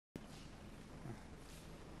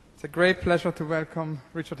It's a great pleasure to welcome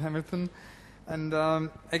Richard Hamilton. And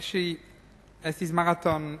actually, as this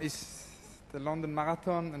marathon is the London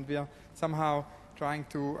Marathon, and we are somehow trying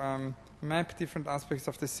to map different aspects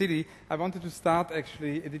of the city, I wanted to start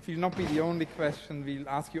actually, it will not be the only question, we'll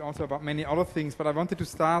ask you also about many other things, but I wanted to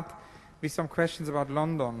start with some questions about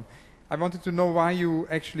London. I wanted to know why you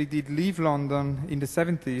actually did leave London in the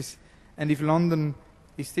 70s, and if London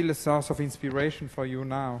is still a source of inspiration for you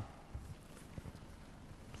now.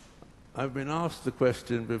 I've been asked the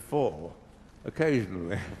question before,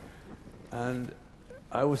 occasionally, and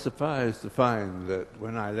I was surprised to find that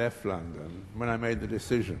when I left London, when I made the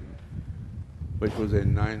decision, which was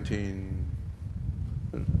in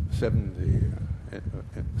 1970,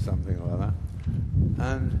 something or other,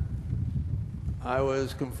 and I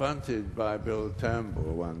was confronted by Bill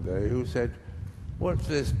Turnbull one day, who said, "What's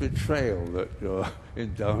this betrayal that you're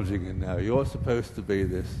indulging in now? You're supposed to be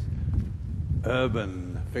this urban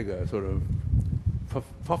figure, sort of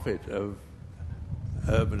prophet of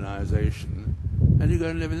urbanization, and you go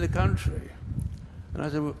and live in the country." And I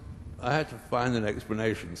said, well, I had to find an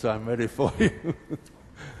explanation, so I'm ready for you.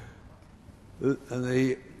 And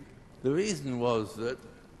the reason was that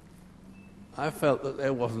I felt that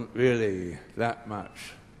there wasn't really that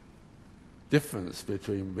much difference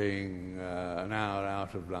between being an hour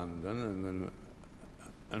out of London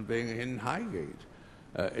and being in Highgate.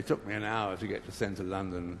 It took me an hour to get to central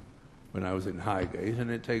London when I was in Highgate,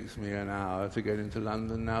 and it takes me an hour to get into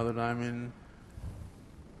London now that I'm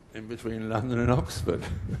in between London and Oxford,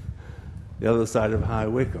 the other side of High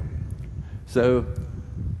Wycombe. So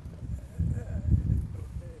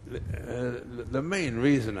the main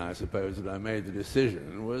reason, I suppose, that I made the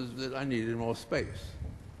decision was that I needed more space.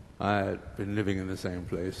 I had been living in the same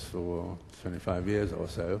place for 25 years or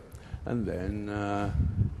so, and then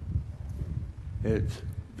it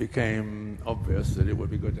became obvious that it would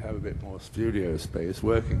be good to have a bit more studio space,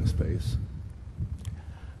 working space.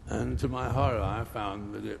 And to my horror, I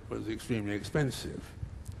found that it was extremely expensive.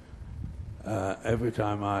 Every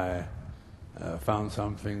time I found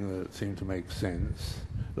something that seemed to make sense,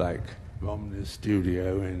 like Romney's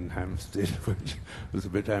studio in Hampstead, which was a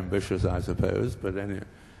bit ambitious, I suppose, but anyway,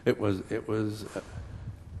 it was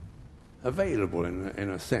available in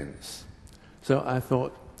a sense. So I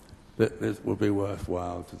thought that it would be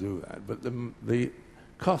worthwhile to do that. But the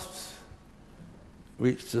costs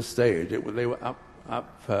reached a stage, they were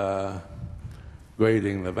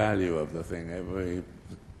upgrading the value of the thing every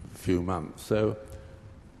few months. So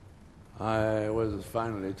I was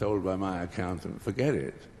finally told by my accountant, forget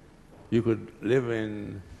it. You could live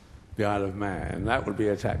in the Isle of Man, that would be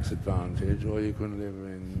a tax advantage, or you can live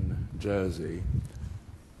in Jersey,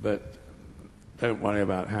 but don't worry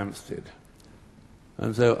about Hampstead.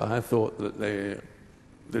 And so I thought that they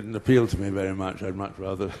didn't appeal to me very much. I'd much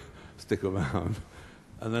rather stick around.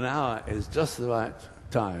 And an hour is just the right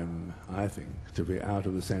time, I think, to be out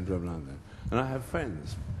of the centre of London. And I have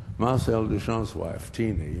friends. Marcel Duchamp's wife,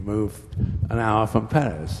 Teeny, moved an hour from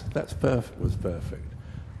Paris. Was perfect.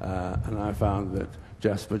 And I found that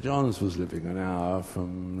Jasper Johns was living an hour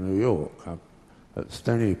from New York, up at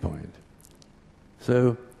Stony Point.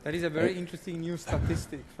 So that is a very interesting new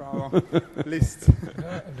statistic for our list.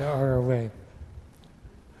 The hour away.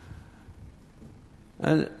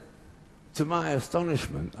 And to my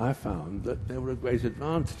astonishment, I found that there were great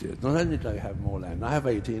advantages. Not only did I have more land, I have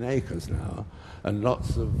 18 acres now, and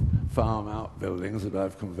lots of farm outbuildings that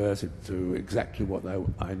I've converted to exactly what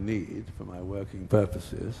I need for my working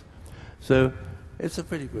purposes. So it's a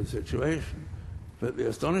pretty good situation. But the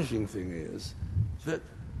astonishing thing is that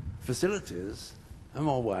facilities are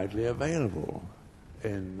more widely available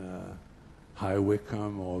in High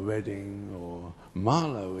Wycombe or Reading or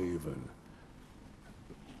Marlow even.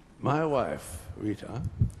 My wife, Rita,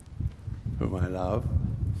 whom I love,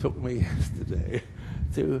 took me yesterday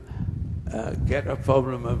to get a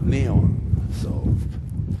problem of neon solved.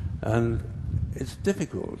 And it's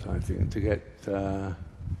difficult, I think, to get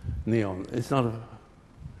neon. It's not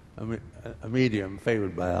a medium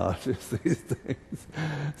favoured by artists these days.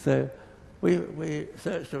 So we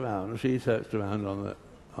searched around, she searched around on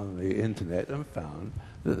the internet and found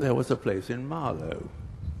that there was a place in Marlow,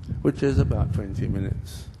 which is about 20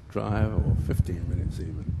 minutes drive, or 15 minutes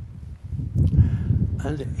even.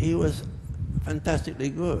 And he was fantastically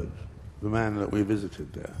good, the man that we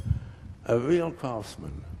visited there. A real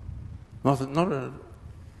craftsman, not a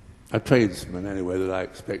tradesman anyway that I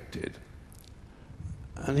expected.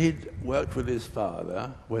 And he'd worked with his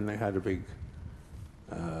father when they had a big,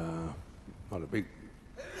 not a big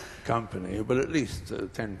company, but at least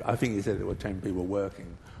 10, I think he said there were 10 people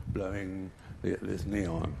working, blowing this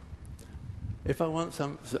neon. if I want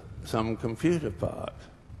some computer part,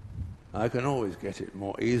 I can always get it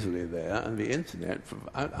more easily there, and the internet.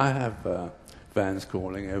 I have fans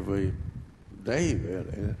calling every day,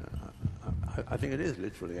 really. I think it is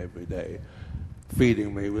literally every day,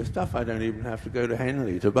 feeding me with stuff. I don't even have to go to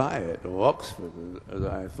Henley to buy it, or Oxford, as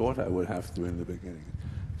I thought I would have to in the beginning.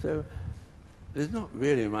 So there's not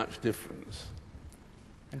really much difference,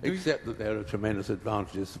 except that there are tremendous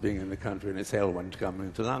advantages to being in the country, and it's hell when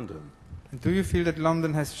coming to London. And do you feel that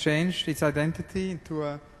London has changed its identity into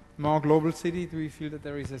a more global city? Do you feel that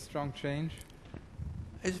there is a strong change?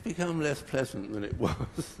 It's become less pleasant than it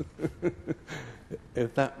was.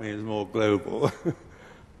 If that means more global,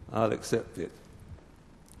 I'll accept it.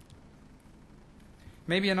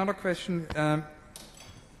 Maybe another question,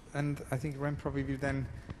 and I think Ren probably will then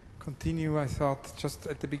continue. I thought just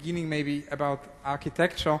at the beginning maybe about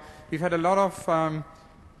architecture. We've had a lot of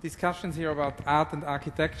discussions here about art and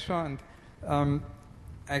architecture, and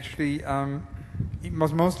actually it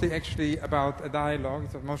was mostly actually about a dialogue.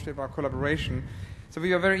 It was mostly about collaboration. So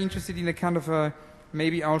we are very interested in a kind of a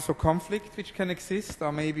maybe also conflict which can exist,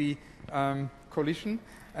 or maybe collision.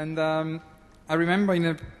 And I remember in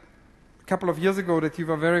a couple of years ago that you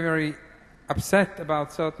were very, very upset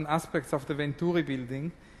about certain aspects of the Venturi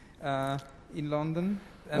building in London.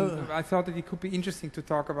 And I thought that it could be interesting to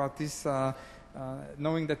talk about this,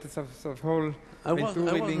 knowing that it's a sort of whole Venturi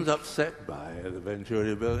I wasn't upset by the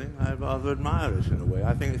Venturi building. I rather admire it in a way.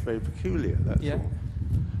 I think it's very peculiar, that's all.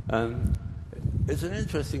 And it's an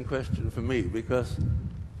interesting question for me because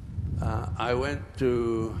I went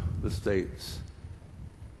to the States,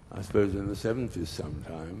 I suppose in the 70s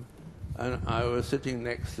sometime, and I was sitting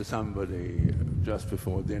next to somebody just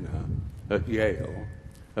before dinner at Yale,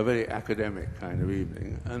 a very academic kind of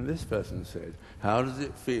evening, and this person said, "How does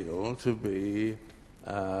it feel to be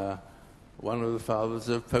one of the fathers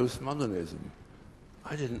of postmodernism?"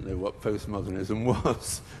 I didn't know what postmodernism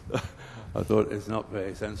was. I thought it's not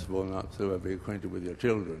very sensible not to be acquainted with your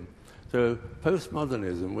children. So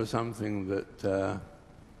postmodernism was something that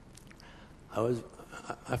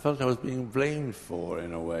I felt I was being blamed for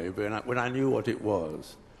in a way when I knew what it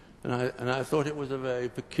was. And I thought it was a very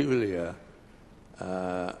peculiar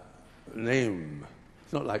name.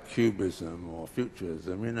 It's not like cubism or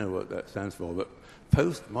futurism, you know what that stands for, but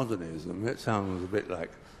postmodernism, it sounds a bit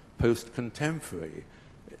like post-contemporary.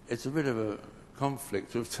 It's a bit of a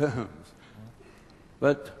conflict of terms.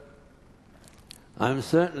 But I'm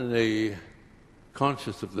certainly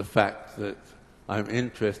conscious of the fact that I'm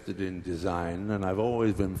interested in design, and I've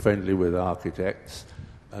always been friendly with architects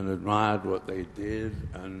and admired what they did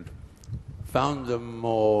and found them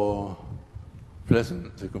more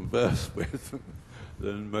pleasant to converse with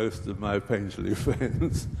than most of my Painterly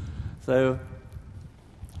friends. So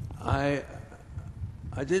I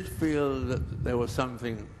did feel that there was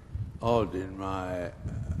something odd in my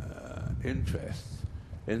interests,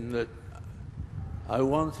 in that I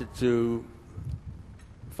wanted to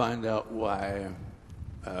find out why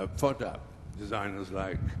product designers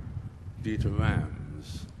like Dieter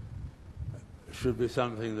Rams should be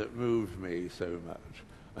something that moved me so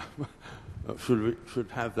much, should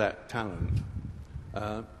have that talent.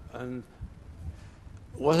 And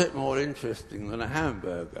was it more interesting than a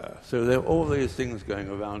hamburger? So there were all these things going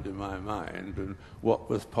around in my mind, and what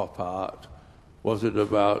was pop art? Was it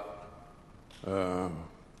about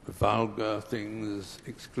vulgar things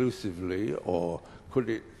exclusively, or could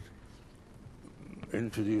it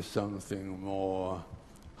introduce something more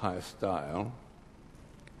high style?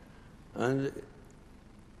 And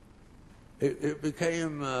it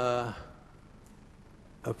became a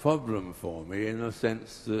problem for me in the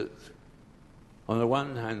sense that on the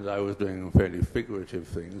one hand I was doing fairly figurative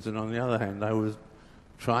things, and on the other hand I was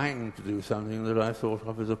trying to do something that I thought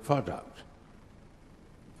of as a product.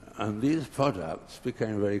 And these products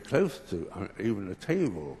became very close to even a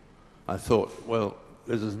table. I thought, well,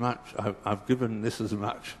 there's as much, I've given this as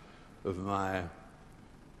much of my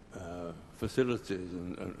facilities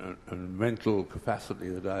and mental capacity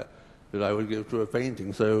that I would give to a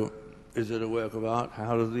painting. So is it a work of art?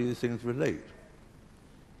 How do these things relate?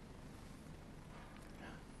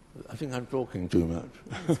 I think I'm talking too much.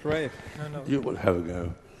 That's great. No. You will have a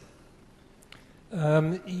go.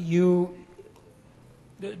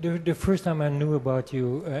 The first time I knew about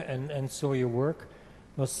you and saw your work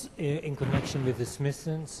was in connection with the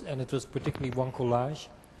Smithsons, and it was particularly one collage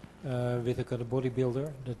with a kind of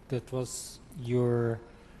bodybuilder that was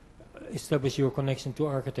established your connection to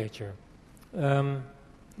architecture. To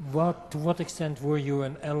what extent were you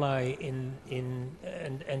an ally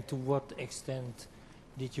and to what extent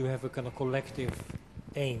did you have a kind of collective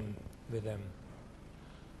aim with them?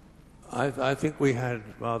 I think we had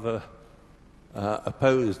rather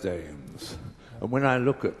opposed aims. And when I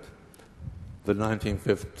look at the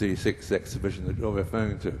 1956 exhibition that you're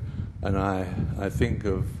referring to, and I think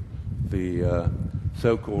of the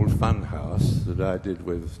so-called fun house that I did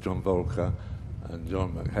with John Volker and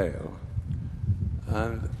John McHale,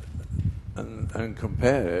 and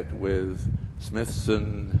compare it with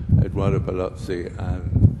Smithson, Eduardo Palazzi,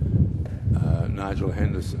 and Nigel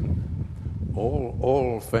Henderson,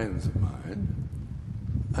 all friends of mine,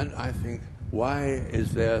 and I think, why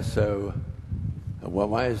is there so? Well,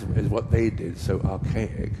 why is what they did so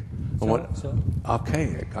archaic?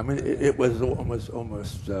 Archaic. I mean, it was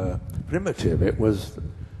almost primitive. It was,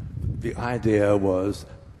 the idea was,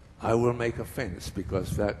 I will make a fence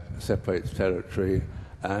because that separates territory,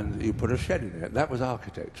 and you put a shed in it. That was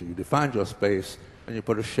architecture. You defined your space and you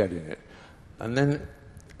put a shed in it. And then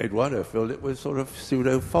Eduardo filled it with sort of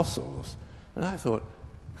pseudo-fossils. And I thought,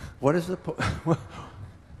 what is the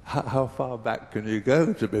how far back can you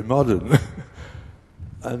go to be modern?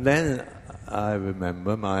 And then I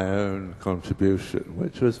remember my own contribution,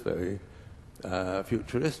 which was very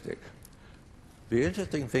futuristic. The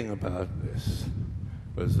interesting thing about this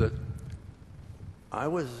was that I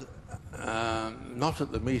was not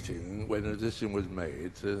at the meeting when a decision was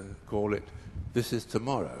made to call it "This is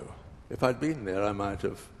Tomorrow." If I'd been there, I might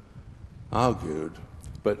have argued,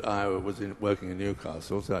 but I was working in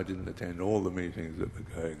Newcastle, so I didn't attend all the meetings that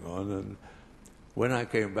were going on. And when I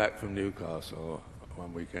came back from Newcastle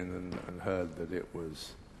one weekend and heard that it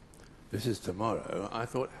was "This is Tomorrow," I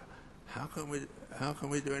thought, how can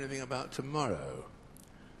we do anything about tomorrow?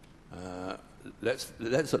 Let's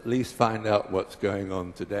at least find out what's going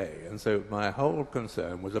on today. And so my whole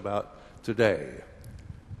concern was about today.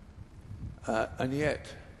 And yet,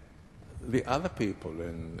 the other people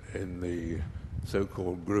in the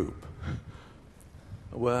so-called group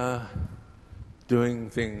were doing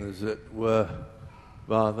things that were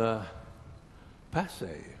rather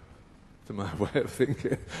passé, to my way of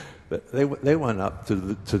thinking. But they went up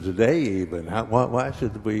to today even. Why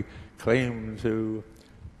should we claim to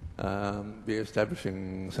be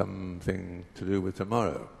establishing something to do with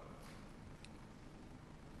tomorrow?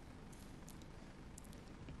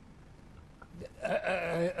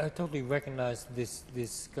 I totally recognize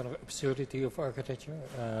this kind of absurdity of architecture,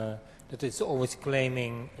 that it's always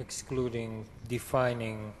claiming, excluding,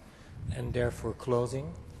 defining, and therefore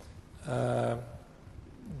closing.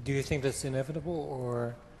 Do you think that's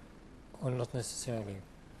inevitable, or not necessarily?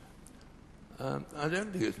 I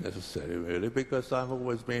don't think it's necessary, really, because I've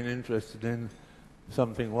always been interested in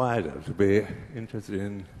something wider, to be interested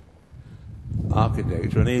in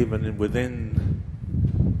architecture, and even within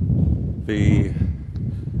the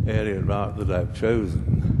area of art that I've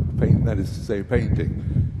chosen, that is to say painting,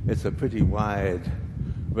 it's a pretty wide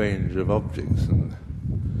range of objects, and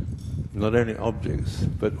not only objects,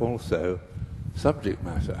 but also subject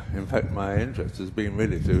matter. In fact, my interest has been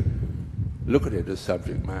really to look at it as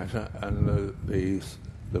subject matter, and the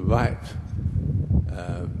right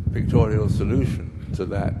pictorial solution to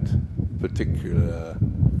that particular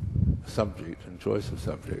subject and choice of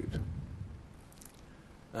subject.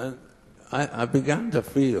 And I began to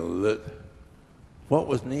feel that what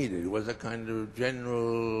was needed was a kind of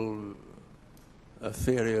a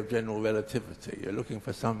theory of general relativity. You're looking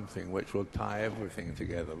for something which will tie everything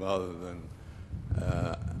together rather than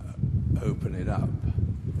open it up.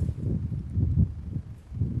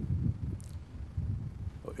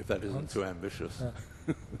 If that isn't too ambitious.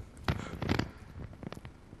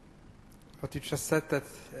 What you just said, that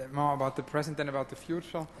more about the present than about the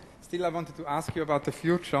future. Still, I wanted to ask you about the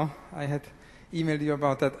future. I had emailed you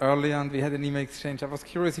about that earlier, and we had an email exchange. I was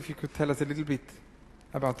curious if you could tell us a little bit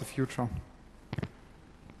about the future.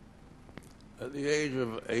 At the age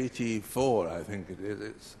of 84, I think it is,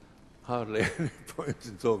 it's hardly any point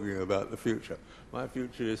in talking about the future. My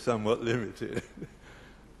future is somewhat limited.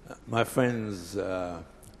 My friends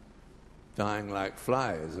dying like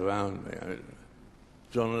flies around me.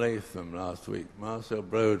 John Latham last week, Marcel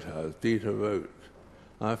Broadhouse, Dieter Roth.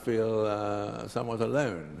 I feel somewhat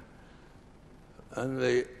alone. And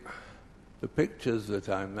the pictures that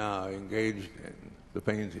I'm now engaged in, the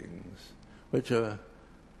paintings, which are,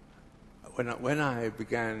 when I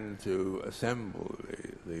began to assemble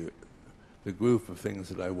the group of things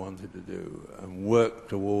that I wanted to do and work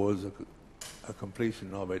towards a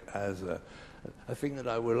completion of it as a thing that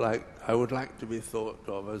I would like to be thought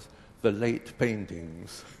of as the late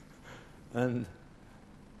paintings, and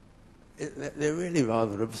they're really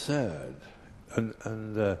rather absurd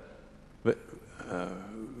and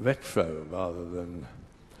retro rather than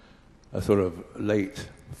a sort of late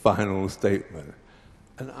final statement.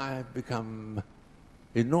 And I've become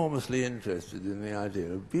enormously interested in the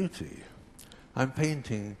idea of beauty. I'm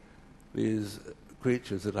painting these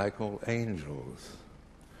creatures that I call angels,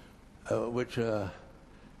 which are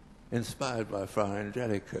inspired by Fra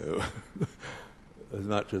Angelico as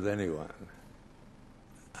much as anyone.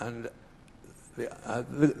 And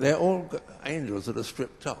they're all angels that are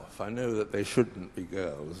stripped off. I know that they shouldn't be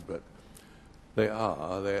girls, but they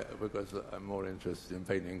are, because I'm more interested in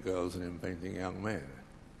painting girls than in painting young men.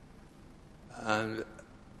 And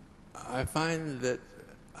I find that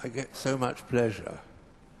I get so much pleasure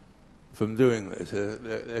from doing this.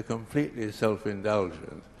 They're completely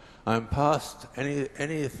self-indulgent. I'm past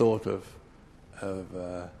any thought of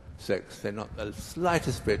sex. They're not the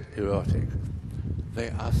slightest bit erotic. They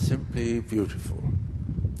are simply beautiful.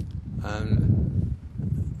 And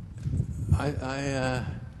I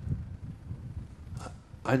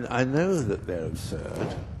know that they're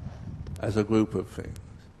absurd as a group of things.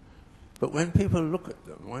 But when people look at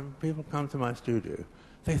them, when people come to my studio,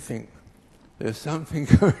 they think there's something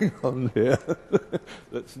going on here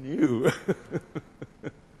that's new.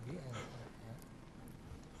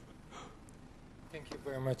 Thank you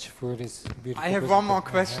very much for this beautiful I have one more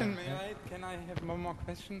presentation. question. Can I have one more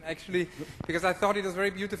question? Actually, because I thought it was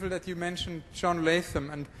very beautiful that you mentioned John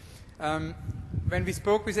Latham. And when we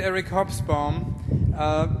spoke with Eric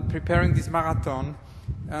Hobsbawm, preparing this marathon,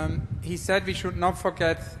 he said we should not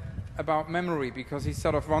forget about memory, because he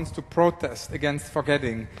sort of wants to protest against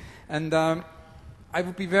forgetting. And I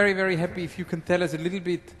would be very, very happy if you can tell us a little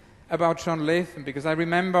bit about John Latham, because I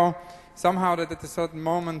remember somehow that at a certain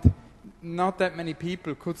moment not that many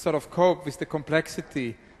people could sort of cope with the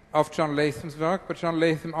complexity of John Latham's work, but John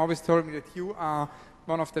Latham always told me that you are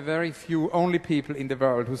one of the very few only people in the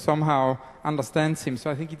world who somehow understands him. So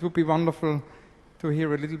I think it would be wonderful to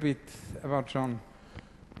hear a little bit about John.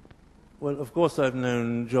 Well, of course, I've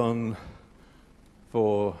known John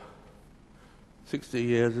for 60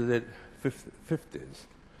 years, is it? 50s.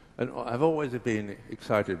 And I've always been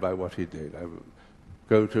excited by what he did. I would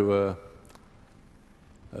go to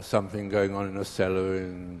something going on in a cellar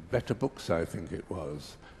in Better Books, I think it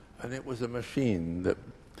was. And it was a machine that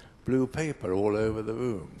blew paper all over the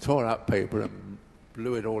room, tore up paper and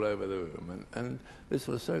blew it all over the room. And this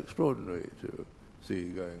was so extraordinary to see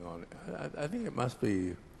going on. I think it must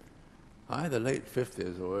be either late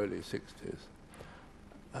 50s or early 60s.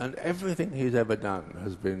 And everything he's ever done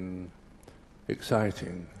has been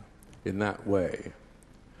exciting in that way.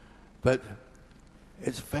 But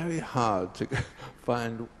it's very hard to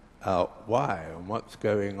find out why and what's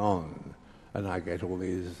going on. And I get all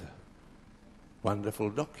these wonderful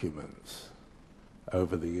documents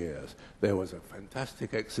over the years. There was a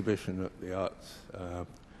fantastic exhibition at the Arts,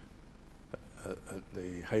 at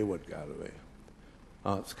the Hayward Gallery.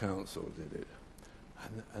 Arts Council did it.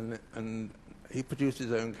 And he produced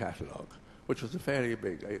his own catalogue, which was a fairly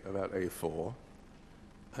big, about A4,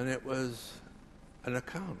 and it was an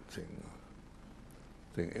accounting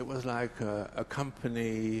thing. It was like a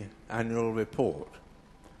company annual report.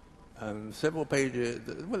 And several pages,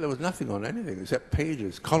 well, there was nothing on anything except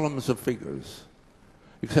pages, columns of figures.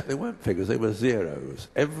 Except they weren't figures, they were zeros.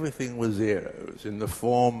 Everything was zeros in the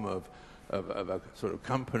form of a sort of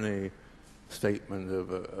company statement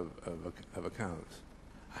of accounts.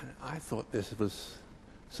 And I thought this was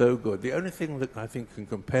so good. The only thing that I think can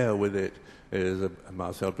compare with it is a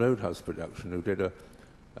Marcel Broadhouse production, who did the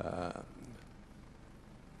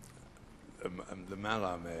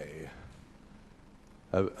Mallarmé.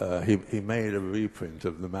 He made a reprint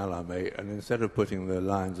of the Mallarmé, and instead of putting the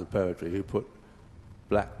lines of poetry, he put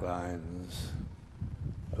black lines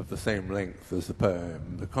of the same length as the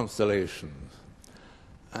poem, the constellations.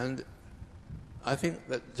 And I think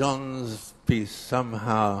that John's piece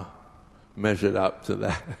somehow measured up to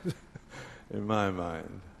that, in my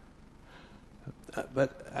mind.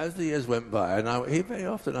 But as the years went by, and he very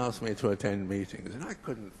often asked me to attend meetings, and I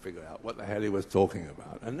couldn't figure out what the hell he was talking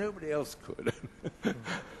about, and nobody else could.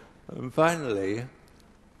 And finally,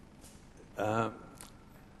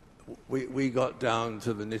 we got down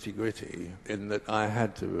to the nitty-gritty, in that I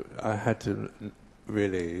had to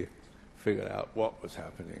really figure out what was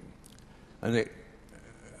happening. And it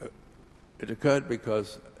occurred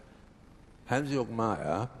because Hans-Ulrich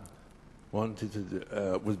Meyer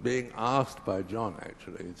was being asked by John,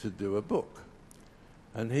 actually, to do a book.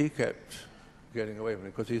 And he kept getting away from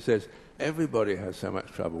it, because he says, everybody has so much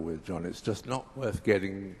trouble with John, it's just not worth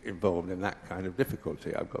getting involved in that kind of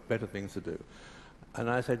difficulty. I've got better things to do. And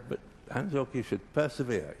I said, but Hans-Ulrich, you should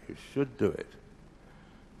persevere, you should do it.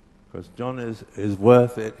 Because John is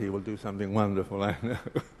worth it, he will do something wonderful, I know.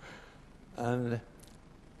 And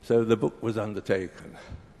So the book was undertaken,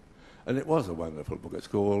 and it was a wonderful book. It's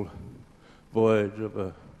called Voyage of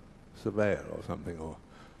a Surveyor or something, or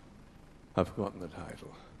I've forgotten the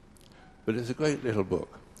title. But it's a great little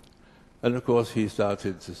book. And of course he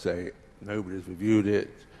started to say, nobody's reviewed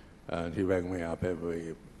it, and he rang me up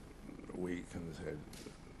every week and said,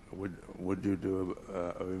 would you do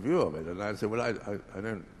a review of it? And I said, well, I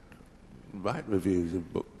don't write reviews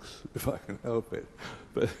of books if I can help it.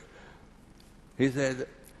 But he said,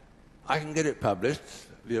 I can get it published,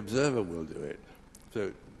 the Observer will do it.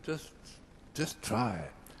 So just try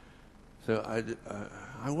it. So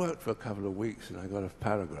I worked for a couple of weeks and I got a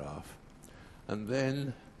paragraph. And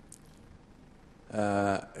then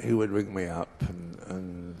he would ring me up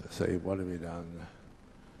and say, what have you done?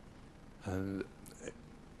 And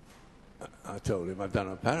I told him I'd done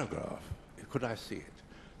a paragraph. Could I see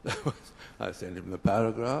it? I sent him the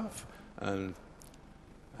paragraph, and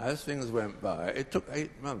as things went by, it took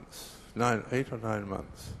 8 months, 8 or 9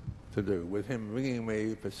 months to do, with him ringing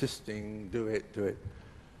me, persisting, do it.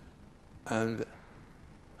 And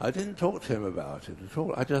I didn't talk to him about it at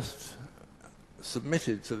all. I just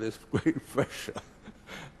submitted to this great pressure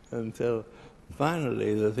until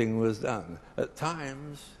finally the thing was done. At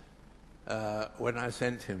times, when I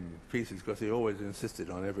sent him pieces, because he always insisted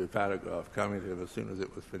on every paragraph coming to him as soon as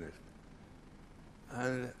it was finished,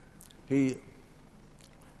 and he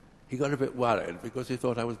got a bit worried because he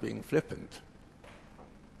thought I was being flippant,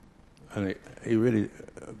 and he really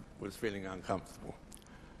was feeling uncomfortable.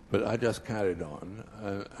 But I just carried on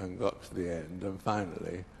and got to the end, and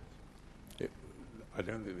finally, I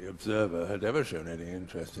don't think the Observer had ever shown any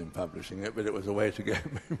interest in publishing it, but it was a way to get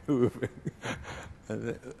me moving.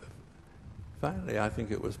 And finally, I think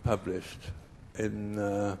it was published in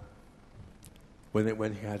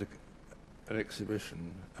when he had an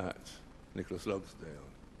exhibition at Nicholas Logsdale.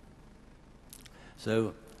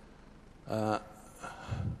 So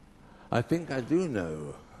I think I do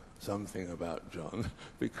know something about John,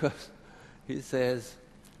 because he says,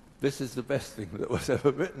 this is the best thing that was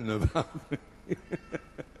ever written about me.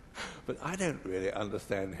 But I don't really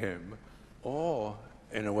understand him, or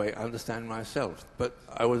in a way understand myself. But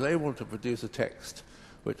I was able to produce a text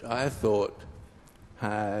which I thought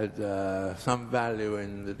had some value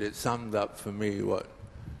in that it summed up for me what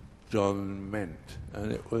John meant.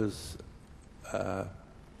 And it was a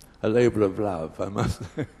labour of love, I must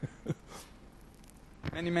say.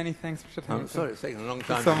 Many, many thanks, Richard Hamilton. I'm sorry, it's taken a long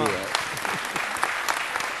time Thanks so to do much. that.